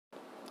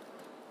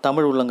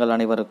தமிழ் உள்ளங்கள்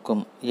அனைவருக்கும்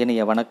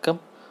இனிய வணக்கம்.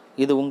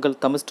 இது உங்கள்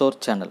தமிழ் ஸ்டோர்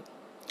சேனல்.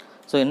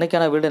 ஸோ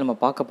இன்றைக்கான வீடியோ நம்ம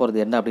பார்க்க போகிறது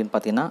என்ன அப்படின்னு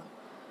பார்த்தீங்கன்னா,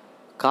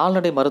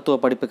 கால்நடை மருத்துவ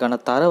படிப்புக்கான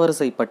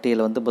தரவரிசை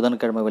பட்டியலை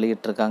புதன்கிழமை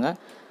வெளியிட்டிருக்காங்க.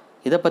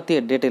 இதை பற்றி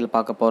டீட்டெயில்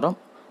பார்க்க போகிறோம்.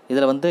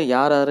 இதில்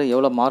யார் யார்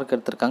எவ்வளோ மார்க்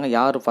எடுத்திருக்காங்க,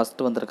 யார்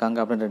ஃபஸ்ட்டு வந்திருக்காங்க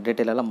அப்படின்ற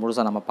டீட்டெயில் எல்லாம்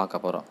முழுசாக நம்ம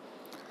பார்க்க போகிறோம்.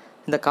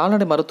 இந்த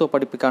கால்நடை மருத்துவ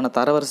படிப்புக்கான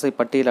தரவரிசை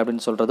பட்டியல்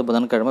அப்படின்னு சொல்கிறது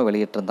புதன்கிழமை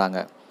வெளியிட்டிருந்தாங்க.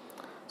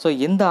 ஸோ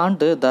இந்த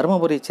ஆண்டு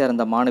தருமபுரியை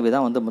சேர்ந்த மாணவி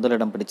தான்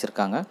முதலிடம்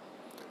பிடிச்சிருக்காங்க.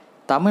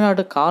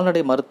 தமிழ்நாடு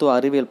கால்நடை மருத்துவ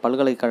அறிவியல்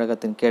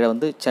பல்கலைக்கழகத்தின் கீழே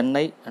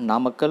சென்னை,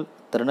 நாமக்கல்,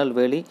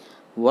 திருநெல்வேலி,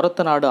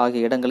 ஒரத்தநாடு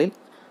ஆகிய இடங்களில்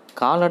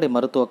கால்நடை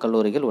மருத்துவக்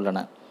கல்லூரிகள் உள்ளன.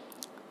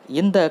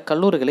 இந்த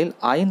கல்லூரிகளில்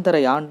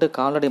 5½ ஆண்டு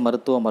கால்நடை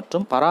மருத்துவம்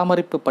மற்றும்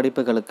பராமரிப்பு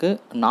படிப்புகளுக்கு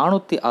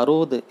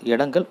 460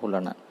 இடங்கள்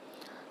உள்ளன.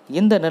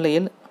 இந்த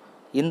நிலையில்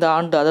இந்த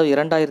ஆண்டு, அதாவது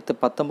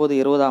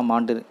 2019-20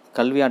 ஆண்டு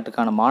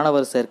கல்வியாண்டுக்கான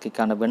மாணவர்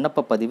சேர்க்கைக்கான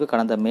விண்ணப்ப பதிவு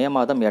கடந்த மே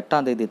மாதம்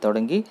 8ஆம் தேதி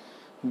தொடங்கி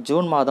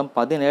ஜூன் மாதம்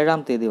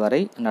 17ஆம் தேதி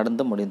வரை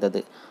நடந்து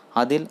முடிந்தது.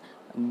 அதில்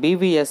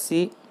BVSC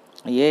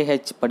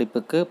AH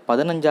படிப்புக்கு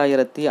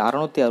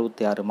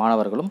 15,666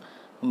 மாணவர்களும்,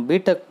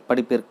 பிடெக்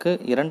படிப்பிற்கு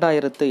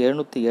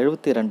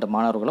 2,772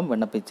 மாணவர்களும்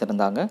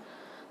விண்ணப்பிச்சிருந்தாங்க.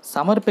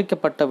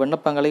 சமர்ப்பிக்கப்பட்ட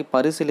விண்ணப்பங்களை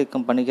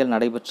பரிசீலிக்கும் பணிகள்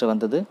நடைபெற்று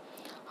வந்தது.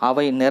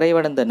 அவை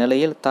நிறைவடைந்த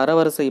நிலையில்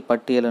தரவரிசை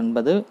பட்டியல்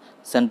என்பது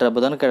சென்ற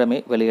புதன்கிழமை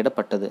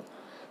வெளியிடப்பட்டது.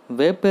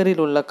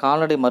 வேப்பேரியில் உள்ள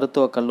கால்நடை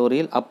மருத்துவக்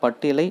கல்லூரியில்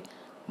அப்பட்டியலை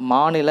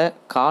மாநில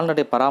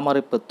கால்நடை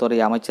பராமரிப்புத்துறை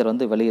அமைச்சர்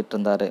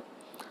வெளியிட்டிருந்தார்.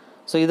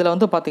 ஸோ இதில்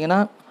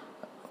பார்த்திங்கன்னா,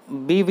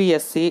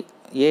 BVSC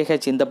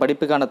AH இந்த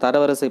படிப்புக்கான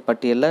தரவரிசை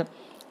பட்டியலில்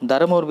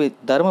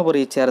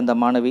தருமபுரியை சேர்ந்த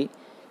மாணவி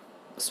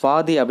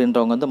சுவாதி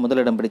அப்படின்றவங்க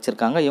முதலிடம்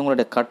பிடிச்சிருக்காங்க.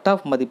 இவங்களுடைய கட்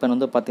ஆஃப் மதிப்பெண்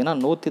பார்த்திங்கன்னா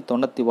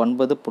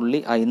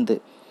 199.5.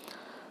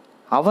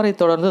 அவரை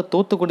தொடர்ந்து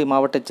தூத்துக்குடி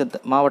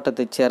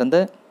மாவட்டத்தைச் சேர்ந்த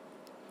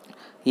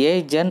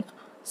ஏஜென்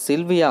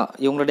சில்வியா,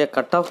 இவங்களுடைய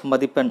கட் ஆஃப்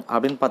மதிப்பெண்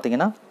அப்படின்னு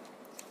பார்த்தீங்கன்னா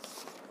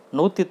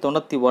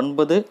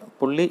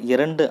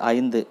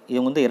 199.25.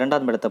 இவங்க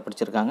 2ஆம் இடத்தை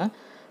பிடிச்சிருக்காங்க.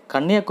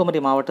 கன்னியாகுமரி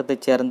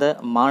மாவட்டத்தைச் சேர்ந்த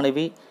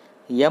மாணவி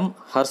M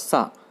ஹர்ஷா,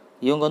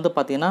 இவங்க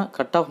பார்த்தீங்கன்னா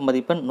கட் ஆஃப்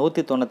மதிப்பெண்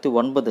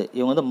 199.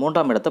 இவங்க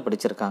 3ஆம் இடத்தை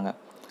பிடிச்சிருக்காங்க.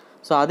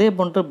 ஸோ அதே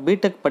போன்று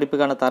பிடெக்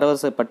படிப்புக்கான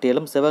தரவரிசை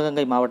பட்டியலும்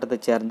சிவகங்கை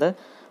மாவட்டத்தைச் சேர்ந்த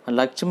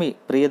லக்ஷ்மி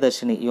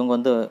பிரியதர்ஷினி, இவங்க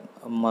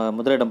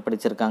முதலிடம்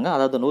பிடிச்சிருக்காங்க.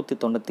 அதாவது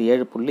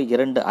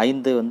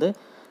 197.25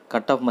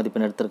 கட் ஆஃப்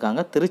மதிப்பெண் எடுத்திருக்காங்க.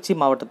 திருச்சி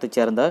மாவட்டத்தைச்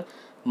சேர்ந்த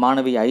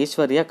மாணவி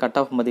ஐஸ்வர்யா கட்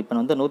ஆஃப்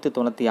மதிப்பெண்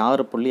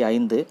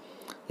 196.5,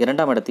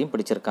 2ஆம் இடத்தையும்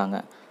பிடிச்சிருக்காங்க.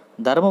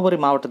 தருமபுரி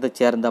மாவட்டத்தைச்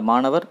சேர்ந்த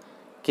மாணவர்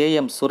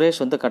KM சுரேஷ்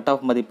கட்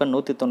ஆஃப் மதிப்பெண்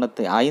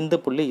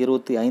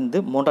 195.25,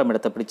 3ஆம்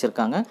இடத்தை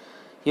பிடிச்சிருக்காங்க.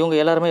 இவங்க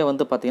எல்லாருமே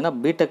பார்த்திங்கன்னா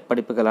பிடெக்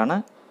படிப்புகளான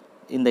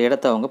இந்த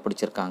இடத்தை அவங்க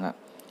பிடிச்சிருக்காங்க.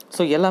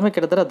 ஸோ எல்லாமே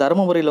கிட்டத்தட்ட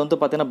தருமபுரியில்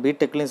பார்த்திங்கன்னா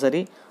பிடெக்லேயும்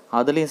சரி,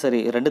 அதுலேயும் சரி,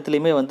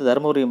 ரெண்டுத்துலேயுமே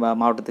தருமபுரி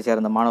மாவட்டத்தை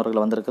சேர்ந்த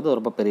மாணவர்கள் வந்திருக்கிறது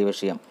ரொம்ப பெரிய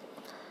விஷயம்.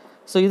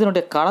 ஸோ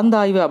இதனுடைய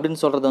கலந்தாய்வு அப்படின்னு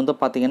சொல்கிறது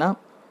பார்த்திங்கன்னா,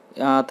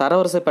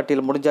 தரவரிசை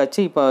பட்டியல் முடிஞ்சாச்சு.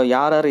 இப்போ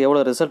யார் யார்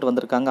எவ்வளோ ரிசல்ட்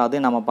வந்திருக்காங்க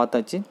அதையும் நம்ம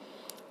பார்த்தாச்சு.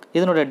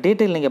 இதனுடைய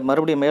டீட்டெயில் நீங்கள்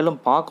மறுபடியும் மேலும்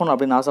பார்க்கணும்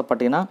அப்படின்னு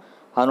ஆசைப்பட்டீங்கன்னா,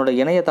 அதனுடைய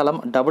இணையதளம்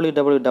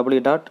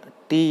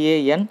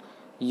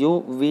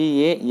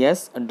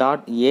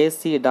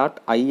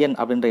www.tuvas.ac.in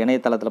அப்படின்ற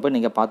இணையதளத்தில் போய்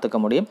நீங்கள் பார்த்துக்க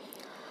முடியும்.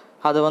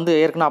 அது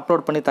ஏற்கனவே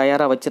அப்லோட் பண்ணி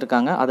தயாராக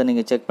வச்சுருக்காங்க. அதை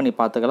நீங்கள் செக் பண்ணி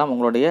பார்த்துக்கலாம்.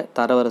 உங்களுடைய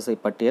தரவரிசை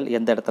பட்டியல்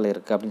எந்த இடத்துல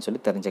இருக்குது அப்படின்னு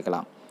சொல்லி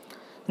தெரிஞ்சுக்கலாம்.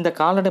 இந்த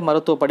கால்நடை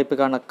மருத்துவ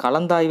படிப்புக்கான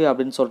கலந்தாய்வு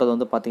அப்படின்னு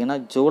சொல்கிறது பார்த்திங்கன்னா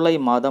ஜூலை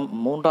மாதம்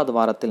 3ஆவது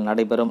வாரத்தில்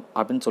நடைபெறும்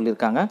அப்படின்னு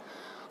சொல்லியிருக்காங்க.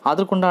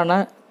 அதற்குண்டான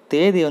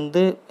தேதி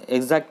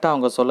எக்ஸாக்டாக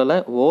அவங்க சொல்லலை,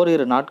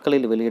 ஓரிரு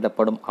நாட்களில்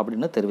வெளியிடப்படும்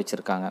அப்படின்னு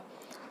தெரிவிச்சிருக்காங்க.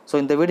 ஸோ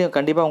இந்த வீடியோ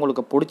கண்டிப்பாக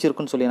உங்களுக்கு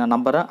பிடிச்சிருக்குன்னு சொல்லி நான்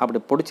நம்புகிறேன். அப்படி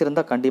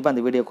பிடிச்சிருந்தால் கண்டிப்பாக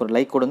இந்த வீடியோக்கு ஒரு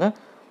லைக் கொடுங்க.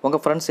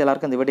 உங்கள் ஃப்ரெண்ட்ஸ்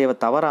எல்லாருக்கும் இந்த வீடியோவை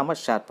தவறாமல்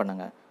ஷேர்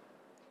பண்ணுங்கள்.